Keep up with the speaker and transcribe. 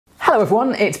Hello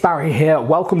everyone, it's Barry here.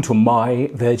 Welcome to my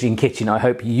Virgin Kitchen. I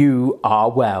hope you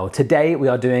are well. Today we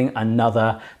are doing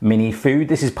another mini food.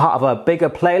 This is part of a bigger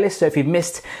playlist, so if you've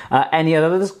missed any of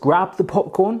others, grab the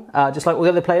popcorn, just like all the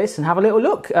other playlists, and have a little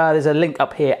look. There's a link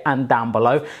up here and down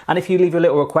below. And if you leave a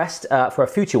little request for a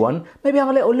future one, maybe have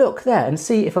a little look there and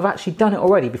see if I've actually done it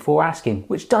already before asking,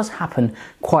 which does happen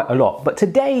quite a lot. But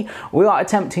today we are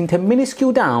attempting to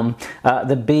minuscule down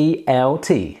the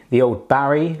BLT, the old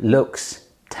Barry Looks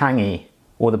Tangy,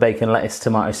 or the bacon lettuce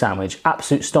tomato sandwich.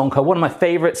 Absolute stonker, one of my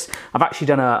favorites. I've actually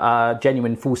done a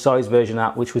genuine full-size version of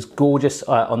that, which was gorgeous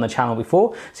on the channel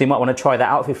before, so you might want to try that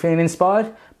out if you're feeling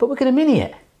inspired, but we're going to mini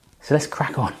it, so let's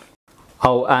crack on.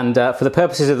 Oh, and for the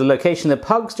purposes of the location of the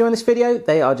pugs during this video,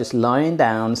 they are just lying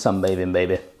down sunbathing,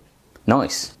 baby.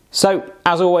 Nice. So,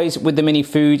 as always, with the mini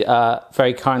food,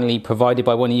 very kindly provided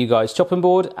by one of you guys, chopping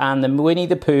board, and the Winnie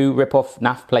the Pooh rip-off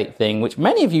naff plate thing, which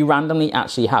many of you randomly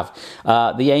actually have.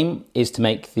 The aim is to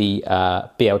make the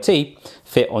BLT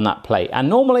fit on that plate, and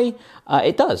normally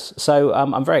it does. So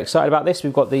I'm very excited about this.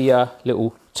 We've got the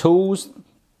little tools,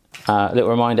 little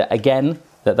reminder again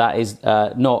that is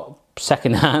not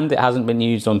second-hand. It hasn't been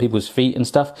used on people's feet and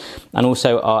stuff, and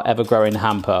also our ever-growing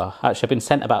hamper. Actually, I've been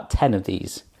sent about 10 of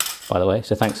these, by the way,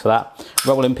 so thanks for that.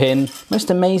 Rolling pin, most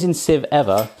amazing sieve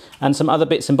ever, and some other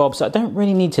bits and bobs that I don't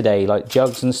really need today, like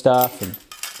jugs and stuff, and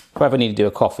if I ever need to do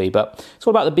a coffee, but it's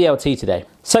all about the BLT today.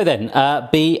 So then,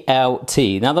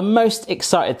 BLT. Now the most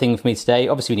excited thing for me today,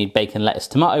 obviously we need bacon, lettuce,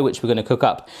 tomato, which we're gonna cook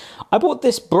up. I bought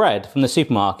this bread from the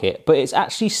supermarket, but it's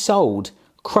actually sold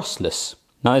crustless.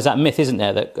 Now there's that myth, isn't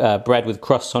there, that bread with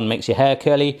crusts on makes your hair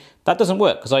curly. That doesn't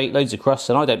work because I eat loads of crusts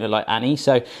and I don't look like Annie.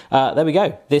 So there we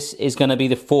go. This is going to be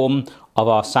the form of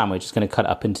our sandwich. It's going to cut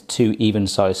it up into 2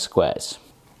 even-sized squares.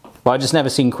 But I've just never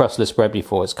seen crustless bread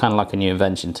before. It's kind of like a new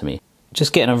invention to me.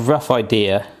 Just getting a rough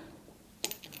idea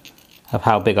of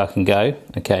how big I can go.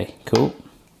 Okay, cool.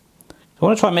 I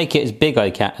want to try and make it as big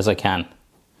as I can.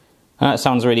 And that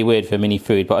sounds really weird for mini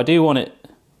food, but I do want it,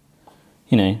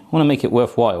 you know, I want to make it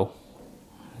worthwhile.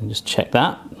 And just check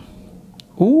that.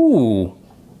 Ooh,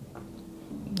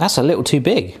 that's a little too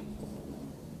big.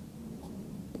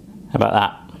 How about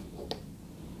that?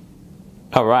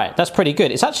 All right, that's pretty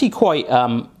good. It's actually quite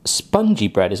spongy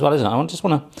bread as well, isn't it? I just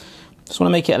want to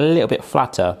make it a little bit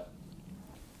flatter.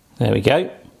 There we go.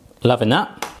 Loving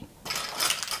that.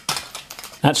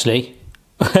 Actually,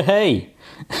 hey,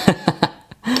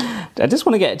 I just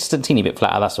want to get it just a teeny bit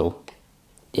flatter. That's all.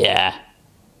 Yeah,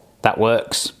 that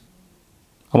works.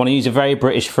 I want to use a very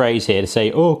British phrase here to say,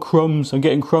 oh, crumbs, I'm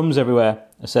getting crumbs everywhere.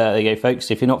 So there you go,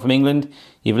 folks. If you're not from England,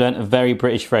 you've learnt a very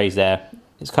British phrase there.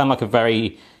 It's kind of like a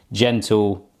very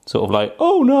gentle, sort of like,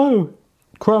 oh no,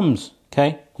 crumbs,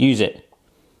 okay? Use it.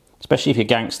 Especially if you're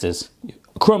gangsters.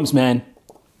 Crumbs, man.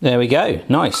 There we go,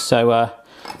 nice. So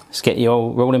let's get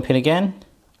your rolling pin again.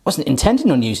 Wasn't intending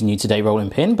on using you today, rolling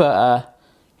pin, but,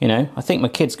 you know, I think my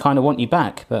kids kind of want you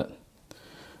back, but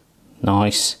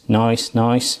nice, nice,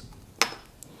 nice.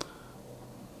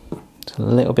 A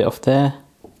little bit off there.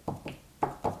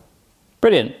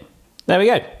 Brilliant. There we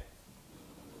go.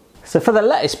 So for the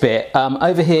lettuce bit,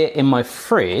 over here in my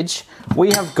fridge, we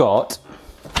have got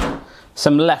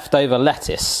some leftover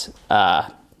lettuce.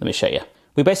 Let me show you.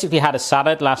 We basically had a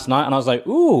salad last night and I was like,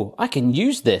 ooh, I can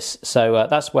use this. So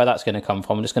that's where that's going to come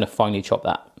from. I'm just going to finely chop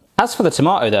that. As for the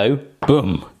tomato though,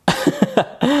 boom.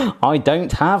 I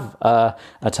don't have a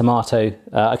tomato.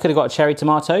 I could have got a cherry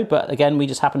tomato, but again, we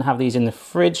just happen to have these in the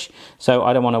fridge, so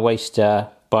I don't want to waste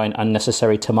buying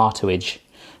unnecessary tomatoage.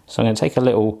 So I'm going to take a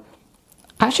little...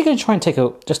 I'm actually going to try and take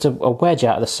just a wedge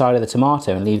out of the side of the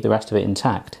tomato and leave the rest of it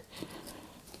intact.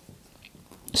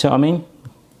 See what I mean?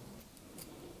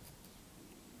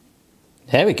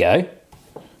 There we go.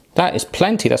 That is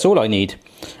plenty. That's all I need.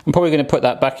 I'm probably going to put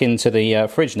that back into the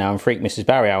fridge now and freak Mrs.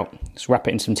 Barry out. Just wrap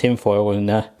it in some tin foil and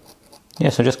yeah,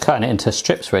 so I'm just cutting it into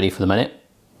strips ready for the minute.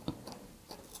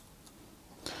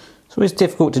 It's always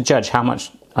difficult to judge how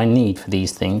much I need for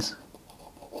these things.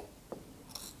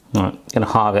 All right, going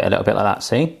to halve it a little bit like that,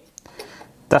 see?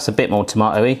 That's a bit more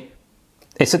tomato-y.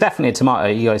 It's definitely a tomato,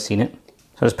 you guys seen it.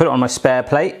 So I just put it on my spare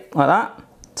plate like that.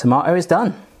 Tomato is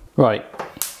done. Right.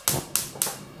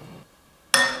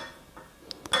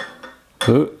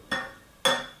 Ooh.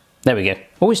 There we go.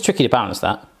 Always tricky to balance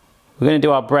that. We're going to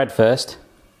do our bread first.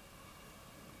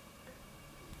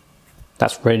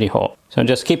 That's really hot. So I'm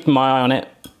just keeping my eye on it.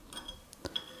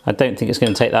 I don't think it's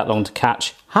going to take that long to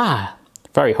catch. Ah,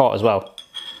 very hot as well.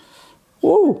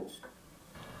 Woo!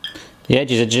 The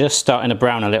edges are just starting to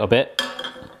brown a little bit.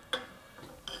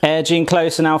 Edging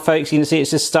closer now, folks. You can see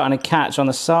it's just starting to catch on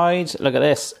the sides. Look at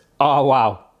this. Oh,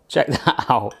 wow. Check that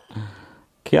out.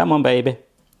 Come on, baby.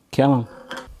 Come on.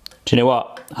 Do you know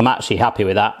what? I'm actually happy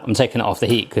with that. I'm taking it off the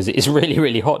heat because it's really,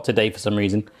 really hot today for some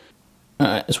reason.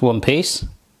 Alright, it's one piece.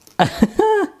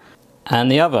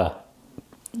 And the other.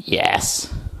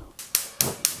 Yes.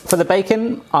 For the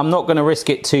bacon, I'm not going to risk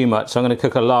it too much, so I'm going to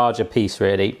cook a larger piece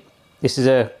really. This is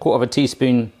a 1/4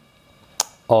 teaspoon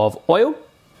of oil.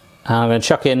 And I'm going to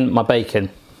chuck in my bacon.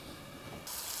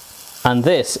 And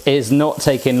this is not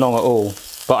taking long at all,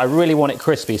 but I really want it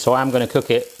crispy, so I am going to cook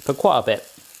it for quite a bit.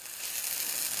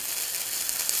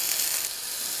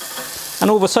 And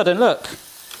all of a sudden, look,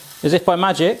 as if by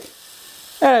magic,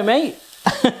 hello mate.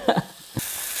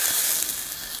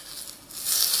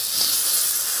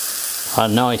 Oh,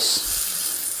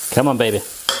 nice. Come on, baby.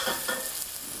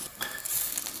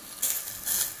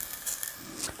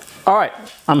 All right,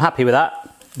 I'm happy with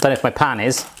that. Don't know if my pan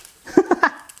is.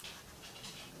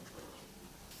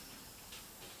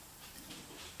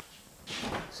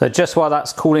 So just while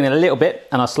that's cooling a little bit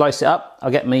and I'll slice it up,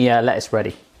 I'll get my lettuce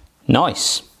ready.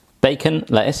 Nice. Bacon,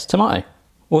 lettuce, tomato.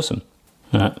 Awesome.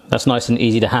 All right, that's nice and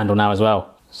easy to handle now as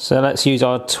well. So let's use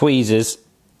our tweezers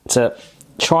to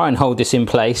try and hold this in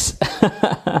place.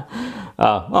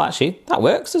 Well, actually, that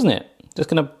works, doesn't it? Just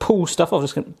gonna pull stuff off,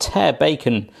 just gonna tear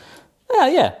bacon.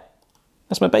 Yeah,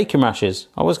 that's my bacon rashers.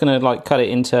 I was gonna like cut it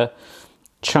into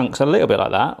chunks a little bit like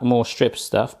that, more strip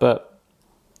stuff, but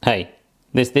hey,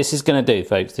 this is gonna do,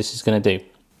 folks, this is gonna do.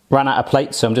 Ran out of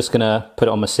plates, so I'm just gonna put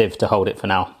it on my sieve to hold it for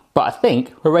now. But I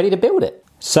think we're ready to build it.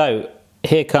 So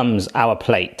here comes our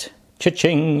plate.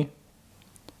 Cha-ching!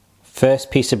 First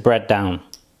piece of bread down.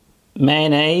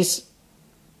 Mayonnaise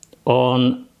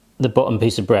on the bottom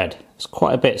piece of bread. It's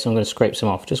quite a bit, so I'm going to scrape some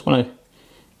off. Just want to,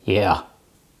 yeah.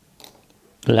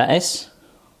 Lettuce.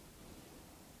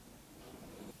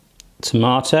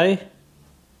 Tomato.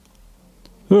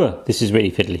 Ooh, this is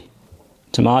really fiddly.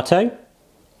 Tomato.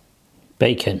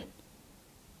 Bacon.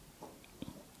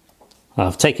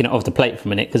 I've taken it off the plate for a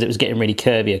minute because it was getting really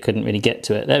curvy. I couldn't really get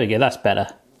to it. There we go, that's better.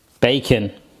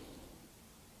 Bacon.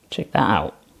 Check that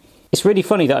out. It's really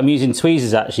funny that I'm using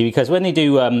tweezers actually, because when they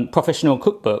do professional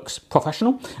cookbooks,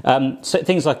 so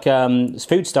things like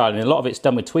food styling, a lot of it's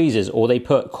done with tweezers, or they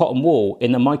put cotton wool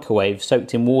in the microwave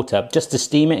soaked in water just to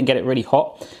steam it and get it really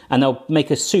hot, and they'll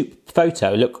make a soup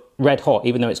photo look red hot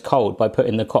even though it's cold by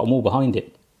putting the cotton wool behind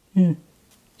it.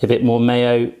 A bit more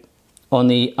mayo on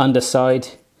the underside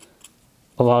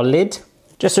of our lid.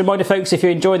 Just a reminder folks, if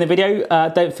you're enjoying the video,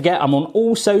 don't forget I'm on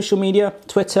all social media,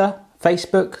 Twitter,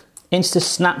 Facebook, Insta,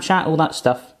 Snapchat, all that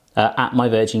stuff, at My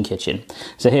Virgin Kitchen.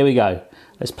 So here we go.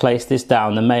 Let's place this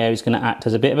down. The mayo is going to act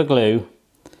as a bit of a glue,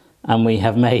 and we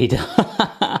have made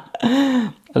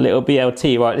a little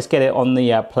BLT. Right, let's get it on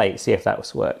the plate, see if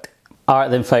that's worked. All right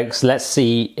then folks, let's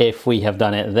see if we have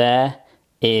done it. There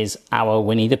is our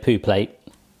Winnie the Pooh plate,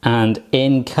 and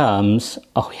in comes,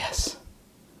 oh yes,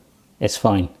 it's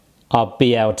fine, our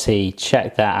BLT.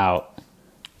 Check that out.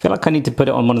 I feel like I need to put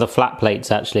it on one of the flat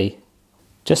plates actually.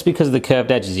 Just because of the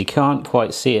curved edges, you can't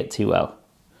quite see it too well.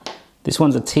 This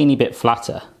one's a teeny bit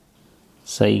flatter,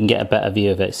 so you can get a better view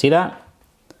of it. See that?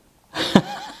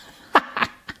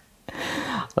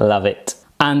 Love it.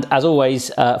 And as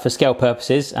always, for scale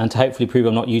purposes, and to hopefully prove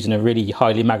I'm not using a really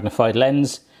highly magnified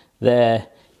lens, there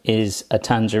is a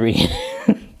tangerine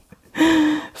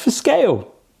for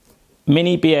scale.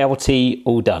 Mini BLT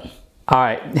all done. All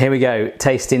right, here we go,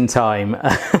 tasting time.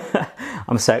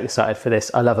 I'm so excited for this.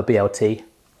 I love a BLT.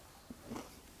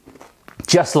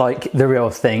 Just like the real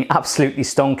thing, absolutely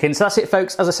stonking. So that's it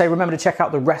folks. As I say, remember to check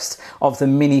out the rest of the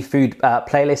mini food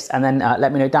playlist, and then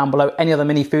let me know down below any other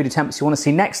mini food attempts you want to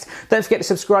see next. Don't forget to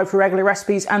subscribe for regular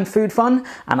recipes and food fun,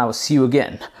 and I will see you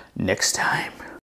again next time.